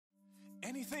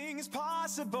Anything is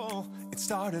possible. It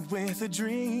started with a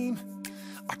dream.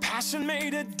 Our passion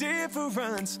made a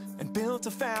difference and built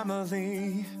a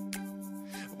family.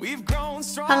 We've grown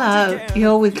strong. Hello, together.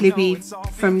 You're with Libby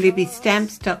from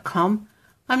libbystamps.com.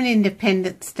 I'm an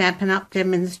independent Stampin' Up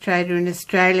demonstrator in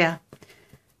Australia.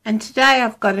 And today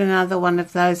I've got another one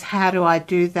of those how do I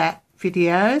do that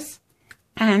videos.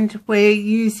 And we're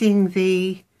using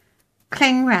the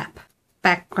cling wrap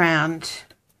background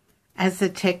as a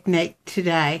technique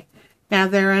today. Now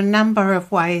there are a number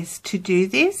of ways to do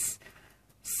this.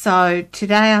 So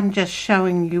today I'm just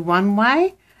showing you one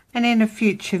way, and in a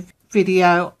future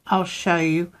video I'll show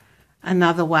you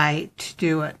another way to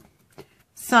do it.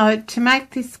 So to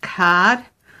make this card,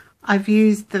 I've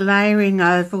used the layering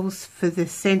ovals for the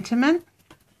sentiment,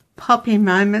 Poppy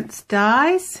Moments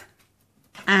dies,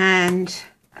 and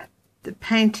the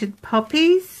painted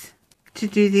poppies to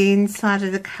do the inside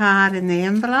of the card and the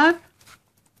envelope,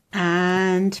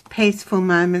 and Peaceful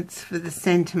Moments for the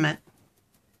sentiment.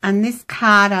 And this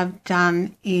card I've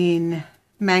done in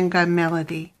Mango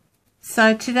Melody.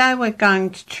 So today we're going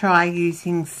to try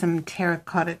using some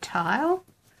terracotta tile,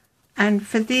 and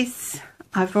for this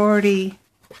I've already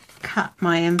cut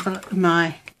my envelope,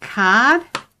 my card,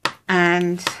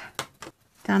 and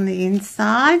done the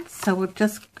inside, so we'll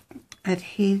just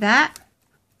adhere that.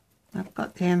 I've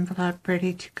got the envelope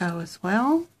ready to go as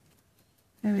well.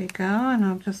 There we go, and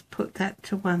I'll just put that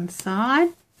to one side.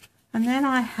 And then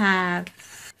I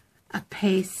have a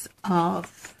piece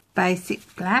of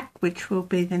basic black, which will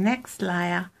be the next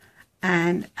layer,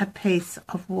 and a piece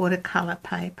of watercolor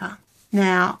paper.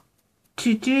 Now,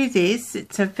 to do this,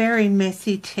 it's a very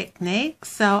messy technique,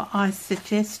 so I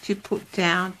suggest you put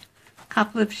down a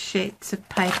couple of sheets of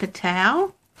paper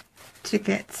towel to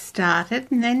get started,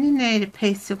 and then you need a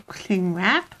piece of cling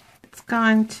wrap. It's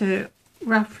going to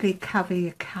roughly cover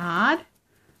your card.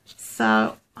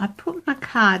 So I put my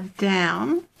card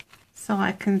down so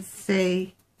I can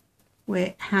see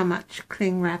how much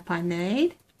cling wrap I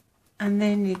need, and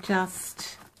then you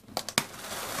just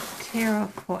tear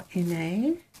off what you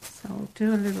need. So I'll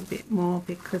do a little bit more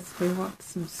because we want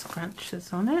some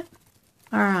scrunches on it.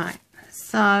 Alright,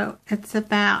 so it's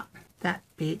about that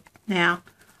big. Now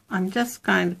I'm just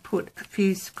going to put a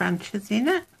few scrunches in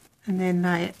it and then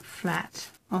lay it flat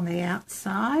on the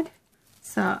outside.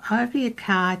 So over your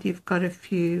card you've got a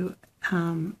few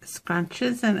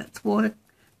scrunches, and it's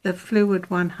the Fluid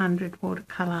 100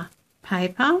 watercolor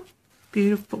paper,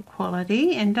 beautiful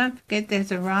quality. And don't forget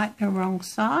there's a right and a wrong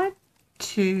side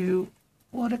to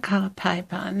watercolor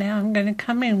paper. Now I'm going to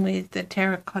come in with the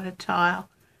terracotta tile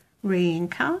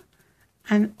re-inker,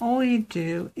 and all you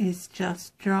do is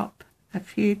just drop a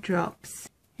few drops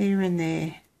here and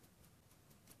there.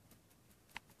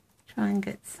 Try and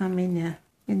get some in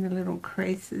the little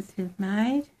creases you've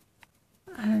made.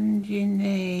 And you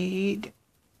need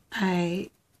a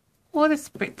water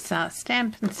spritzer,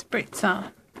 Stampin'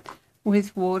 spritzer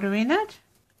with water in it.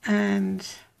 And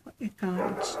what you're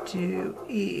going to do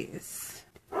is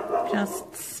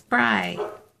just spray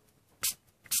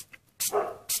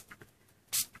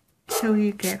till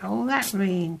you get all that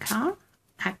re-inker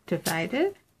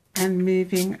activated and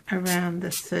moving around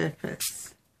the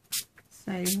surface.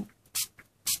 So you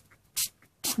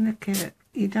want to get it,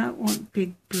 you don't want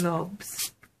big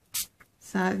blobs.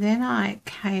 So then I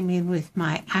came in with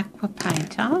my aqua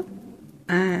painter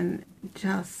and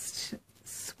just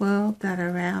swirled that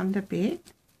around a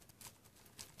bit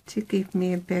to give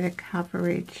me a better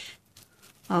coverage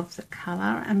of the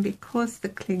colour, and because the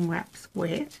cling wrap's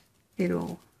wet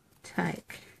it'll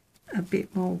take a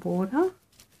bit more water.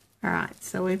 Alright,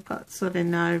 so we've got sort of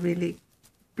no really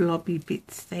blobby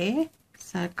bits there,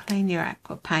 so clean your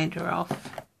aqua painter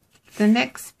off. The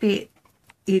next bit,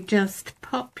 you just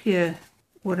pop your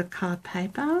watercolor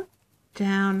paper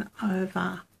down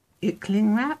over your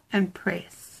cling wrap and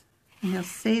press, and you'll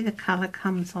see the colour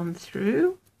comes on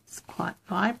through. It's quite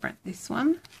vibrant, this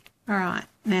one. Alright,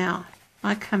 now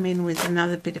I come in with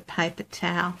another bit of paper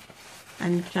towel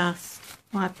and just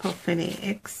wipe off any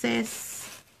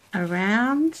excess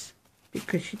around,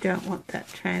 because you don't want that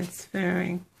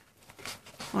transferring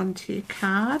onto your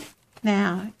card.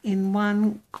 Now in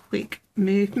one quick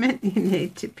movement you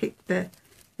need to pick the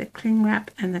cling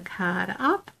wrap and the card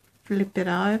up, flip it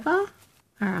over.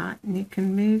 Alright, and you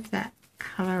can move that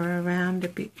colour around a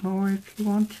bit more if you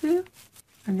want to,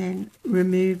 and then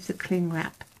remove the cling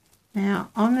wrap. Now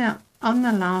on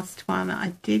the last one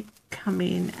I did come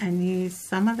in and use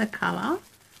some of the colour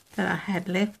that I had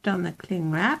left on the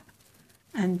cling wrap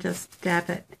and just dab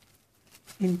it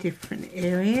in different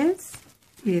areas,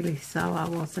 really, so I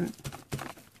wasn't,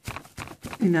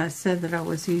 so that I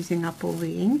was using up all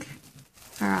the ink.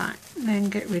 Alright, then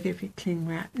get rid of your cling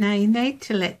wrap. Now you need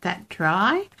to let that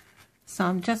dry. So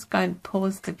I'm just going to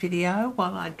pause the video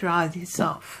while I dry this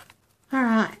off.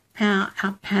 Alright, now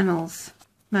our panel's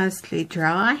mostly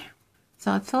dry.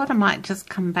 So I thought I might just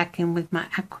come back in with my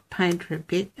aqua painter a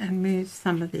bit and move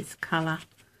some of this colour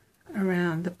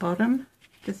around the bottom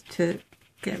just to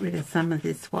get rid of some of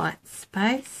this white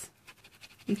space.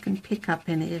 You can pick up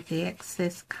any of the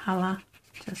excess colour,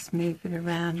 just move it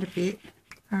around a bit.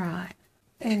 Alright,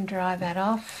 then dry that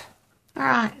off.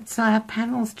 Alright, so our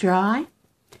panel's dry.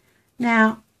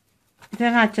 Now,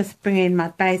 then I just bring in my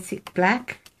basic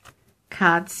black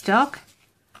cardstock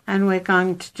and we're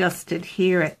going to just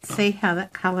adhere it. See how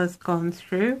that colour's gone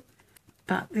through?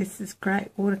 But this is great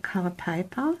watercolour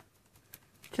paper.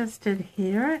 Just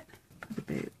adhere it. Put a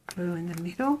bit of glue in the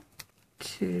middle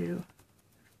to the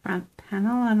front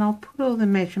panel, and I'll put all the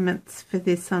measurements for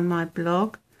this on my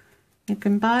blog. You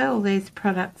can buy all these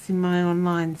products in my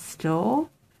online store.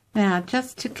 Now,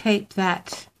 just to keep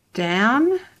that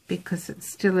down, because it's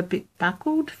still a bit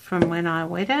buckled from when I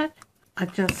wet it, I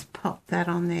just pop that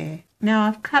on there. Now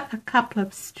I've cut a couple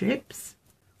of strips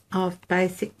of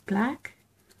basic black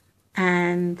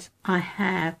and I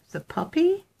have the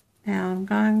poppy. Now I'm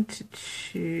going to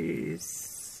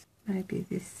choose maybe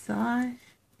this side,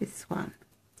 this one.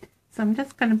 So I'm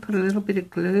just going to put a little bit of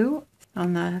glue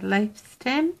on the leaf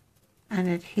stem and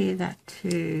adhere that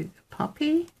to the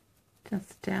poppy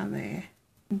just down there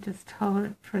and just hold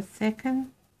it for a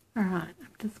second. Alright,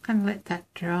 I'm just going to let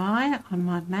that dry on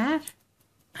my mat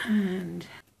and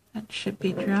that should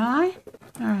be dry.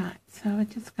 Alright, so we're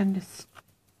just going to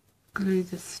glue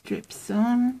the strips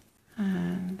on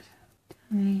and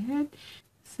down the edge.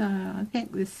 So I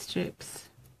think this strip's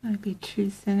maybe 2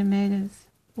 centimetres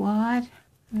wide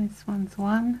and this one's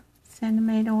 1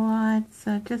 centimetre wide.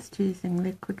 So just using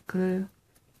liquid glue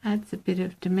adds a bit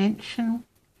of dimension,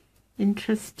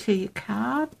 interest to your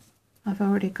card. I've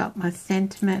already got my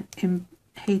sentiment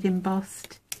heat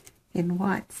embossed in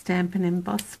white Stampin'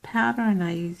 Emboss powder, and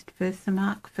I used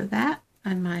Versamark for that,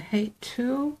 and my heat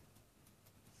tool.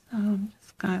 So I'm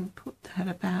just going to put that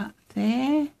about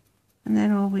there, and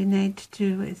then all we need to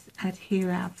do is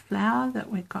adhere our flower that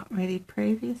we got ready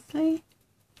previously.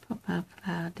 Pop our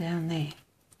flower down there.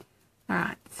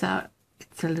 Alright, so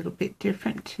it's a little bit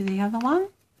different to the other one.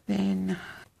 Then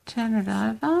turn it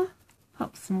over,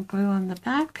 pop some glue on the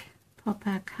back. Pop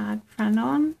our card front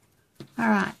on.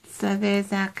 Alright, so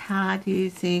there's our card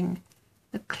using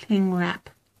the cling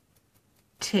wrap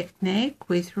technique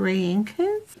with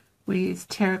re-inkers. We used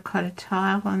Terracotta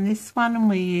tile on this one and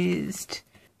we used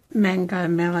Mango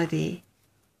Melody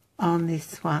on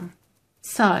this one.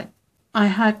 So, I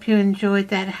hope you enjoyed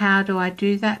that How Do I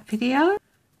Do That video,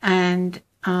 and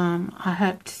I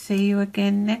hope to see you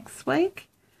again next week.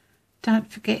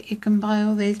 Don't forget you can buy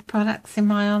all these products in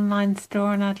my online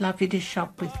store and I'd love you to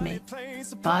shop with me.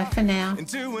 Bye for now.